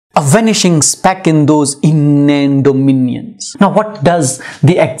A vanishing speck in those inane dominions. Now, what does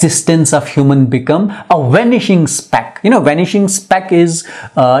the existence of human become? A vanishing speck. Vanishing speck is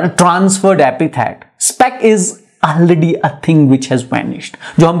a transferred epithet. Speck is already a thing which has vanished,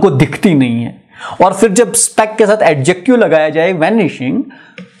 जो हमको दिखती नहीं है. और फिर जब speck के साथ adjective लगाया जाए vanishing,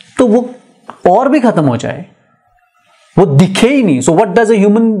 तो वो और भी खत्म हो जाए, वो दिखे ही नहीं. So what does a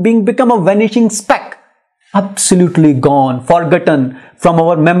human being become? A vanishing speck. Absolutely gone, forgotten from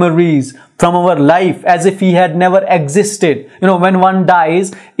our memories, from our life, as if he had never existed. When one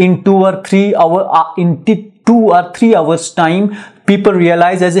dies in 2 or 3 hours time, people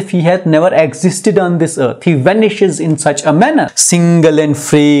realize as if he had never existed on this earth. He vanishes in such a manner. Single and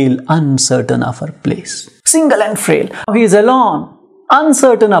frail, uncertain of her place. Single and frail. He is alone,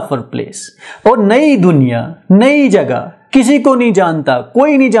 uncertain of her place. और नई दुनिया, नई जगह, किसी को नहीं जानता,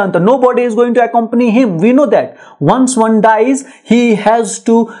 कोई नहीं जानता. Nobody is going to accompany him. We know that. Once one dies, he has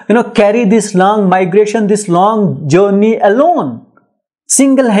to, carry this long migration, this long journey alone,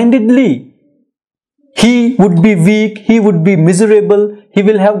 single-handedly. He would be weak. He would be miserable. He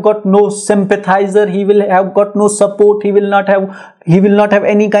will have got no sympathizer. He will have got no support. He will not have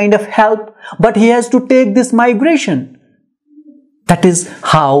any kind of help. But he has to take this migration. That is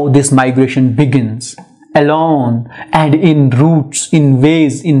how this migration begins. Alone and in routes, in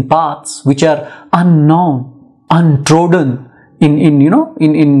ways, in paths which are unknown, untrodden,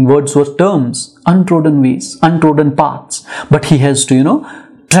 in Wordsworth terms, untrodden ways, untrodden paths. But he has to,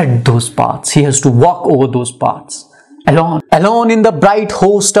 tread those paths. He has to walk over those paths. Alone in the bright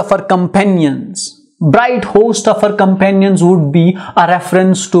host of her companions. Bright host of her companions would be a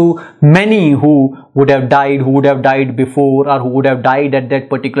reference to many who would have died before, or who would have died at that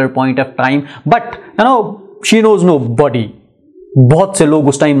particular point of time. But she knows nobody. बहुत से लोग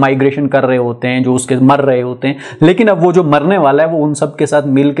उस time migration कर रहे होते हैं, जो उसके मर रहे होते हैं. लेकिन अब वो जो मरने वाला है, वो उन सब के साथ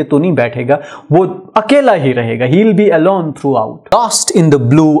मिल के तो नहीं बैठेगा, वो अकेला ही रहेगा. He'll be alone throughout. Lost in the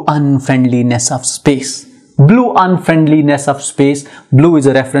blue unfriendliness of space. Blue unfriendliness of space. Blue is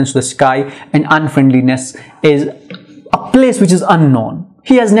a reference to the sky, and unfriendliness is a place which is unknown.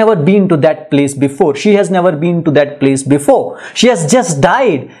 He has never been to that place before. She has never been to that place before. She has just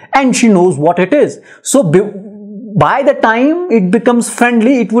died and she knows what it is. So by the time it becomes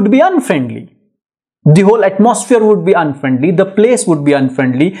friendly, it would be unfriendly. The whole atmosphere would be unfriendly. The place would be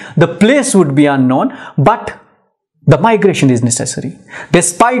unfriendly. The place would be unknown. But the migration is necessary.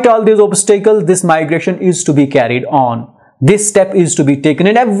 Despite all these obstacles, this migration is to be carried on. This step is to be taken,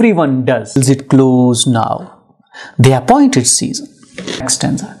 and everyone does. Is it close now? The appointed season. Next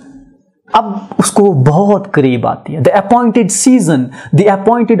stanza. अब उसको बहुत करीब आती है. The appointed season, the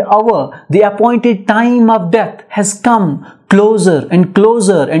appointed hour, the appointed time of death has come closer and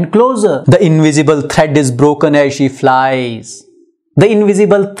closer and closer. The invisible thread is broken as she flies. The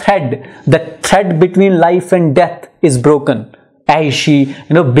invisible thread, the thread between life and death is broken as she,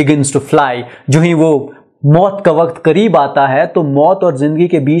 begins to fly. जो ही वो मौत का वक्त करीब आता है, तो मौत और जिंदगी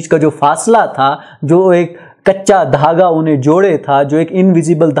के बीच का जो फासला था, जो एक कच्चा धागा उन्हें जोड़े था, जो एक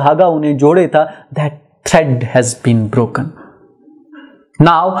इनविजिबल धागा उन्हें जोड़े था, that thread has been broken.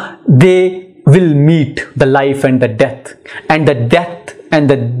 Now they will meet the life and the death, and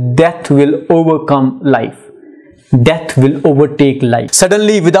the death will overcome life. Death will overtake life.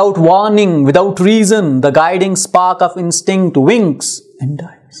 Suddenly, without warning, without reason, the guiding spark of instinct winks and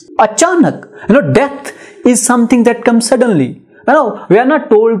dies. Achanak, death is something that comes suddenly. We are not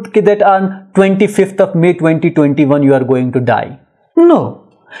told that on 25th of May 2021 you are going to die. No,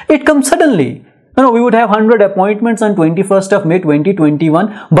 it comes suddenly. We would have 100 appointments on 21st of May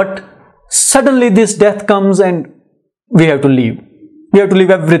 2021, but suddenly this death comes and we have to leave. We have to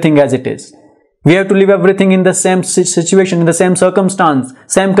leave everything as it is. We have to leave everything in the same situation, in the same circumstance,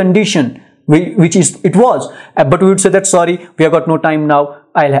 same condition, which it was. But we would say that, sorry, we have got no time now.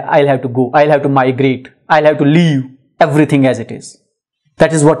 I'll have to go. I'll have to migrate. I'll have to leave everything as it is.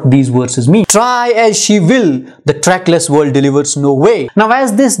 That is what these verses mean. Try as she will, the trackless world delivers no way. Now,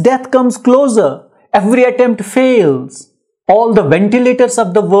 as this death comes closer, every attempt fails. All the ventilators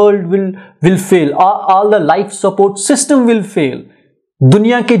of the world will fail. All the life support system will fail.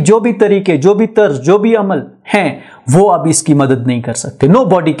 दुनिया के जो भी तरीके, जो भी तर्ज, जो भी अमल हैं, वो अब इसकी मदद नहीं कर सकते.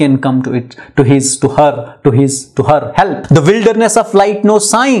 Nobody can come to it, to her help. The wilderness of light, no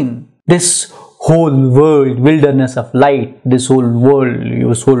sign. This whole world, wilderness of light, this whole world,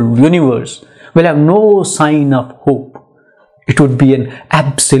 this whole universe will have no sign of hope. It would be an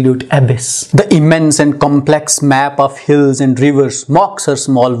absolute abyss. The immense and complex map of hills and rivers mocks her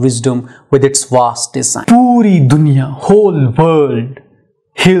small wisdom with its vast design. Puri dunya, whole world,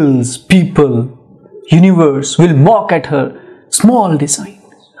 hills, people, universe will mock at her small design.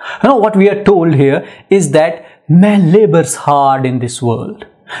 What we are told here is that man labors hard in this world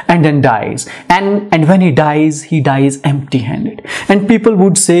and then dies. And when he dies empty-handed. And people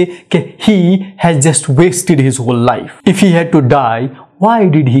would say he has just wasted his whole life. If he had to die, why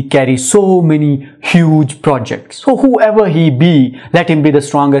did he carry so many huge projects? So whoever he be, let him be the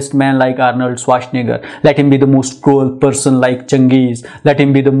strongest man like Arnold Schwarzenegger, let him be the most cruel person like Genghis, let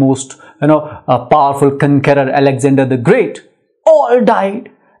him be the most powerful conqueror Alexander the Great. All died.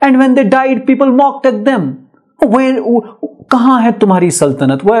 And when they died, people mocked at them. Kahan hai tumhari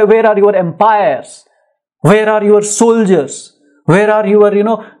saltanat? Where are your empires? Where are your soldiers? Where are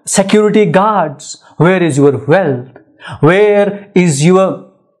your, security guards? Where is your wealth? Where is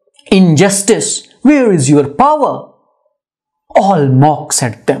your injustice? Where is your power? All mocks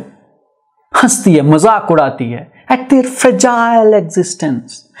at them. हंसती है, मजाक उड़ाती है at their fragile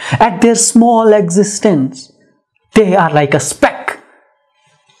existence, at their small existence. They are like a speck.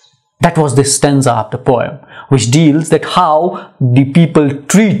 That was the stanza of the poem, which deals that how the people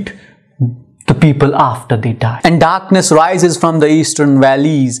treat the people after they die. And darkness rises from the eastern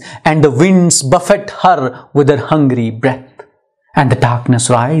valleys, and the winds buffet her with their hungry breath. And the darkness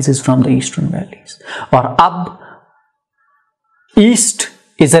rises from the eastern valleys. Or ab, east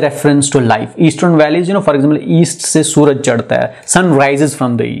is a reference to life. Eastern valleys, for example, east se suraj chadhta hai, sun rises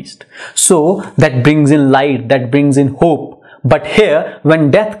from the east. So that brings in light, that brings in hope. But here,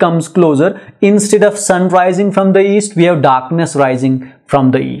 when death comes closer, instead of sun rising from the east, we have darkness rising from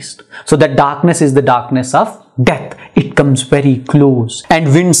the east. So that darkness is the darkness of death. It comes very close.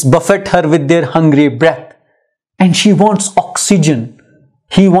 And winds buffet her with their hungry breath. And she wants oxygen.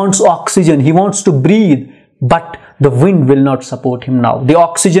 He wants oxygen. He wants to breathe. But the wind will not support him now. The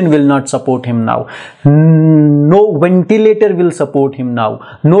oxygen will not support him now. No ventilator will support him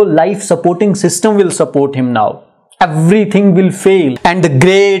now. No life supporting system will support him now. Everything will fail. And the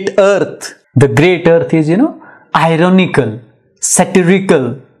great earth is, ironical,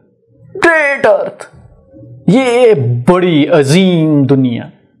 satirical. Great earth. ये बड़ी अजीम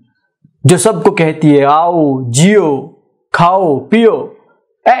दुनिया जो सबको कहती है आओ जियो खाओ पियो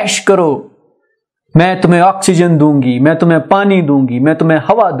ऐश करो, मैं तुम्हें ऑक्सीजन दूंगी, मैं तुम्हें पानी दूंगी, मैं तुम्हें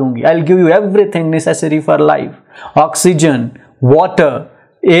हवा दूंगी. I'll give you everything necessary for life. Oxygen, water,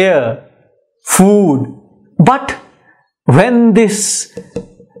 air, food. But when this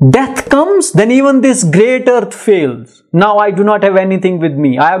death comes, then even this great earth fails. Now I do not have anything with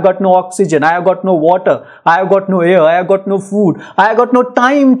me. I have got no oxygen. I have got no water. I have got no air. I have got no food. I have got no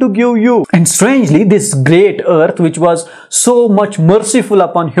time to give you. And strangely, this great earth, which was so much merciful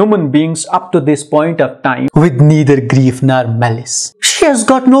upon human beings up to this point of time, with neither grief nor malice. She has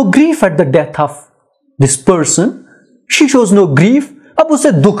got no grief at the death of this person. She shows no grief. अब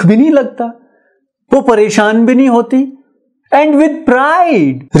उसे दुख भी नहीं लगता. वो परेशान भी नहीं होती. And with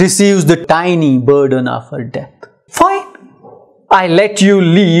pride receives the tiny burden of her death. Fine. I let you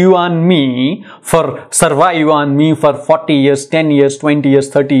live on me, survive on me for 40 years, 10 years, 20 years,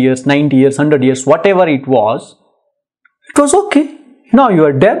 30 years, 90 years, 100 years, whatever it was. It was okay. Now you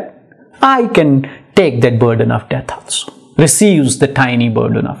are dead. I can take that burden of death also. Receives the tiny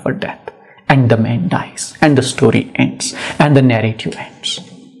burden of her death. And the man dies. And the story ends. And the narrative ends.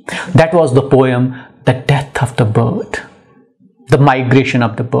 That was the poem, The Death of the Bird. The migration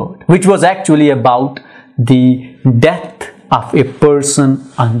of the bird, which was actually about the death of a person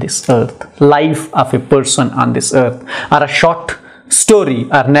on this earth, life of a person on this earth, or a short story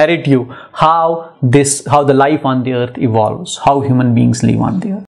or narrative, how the life on the earth evolves, how human beings live on the earth.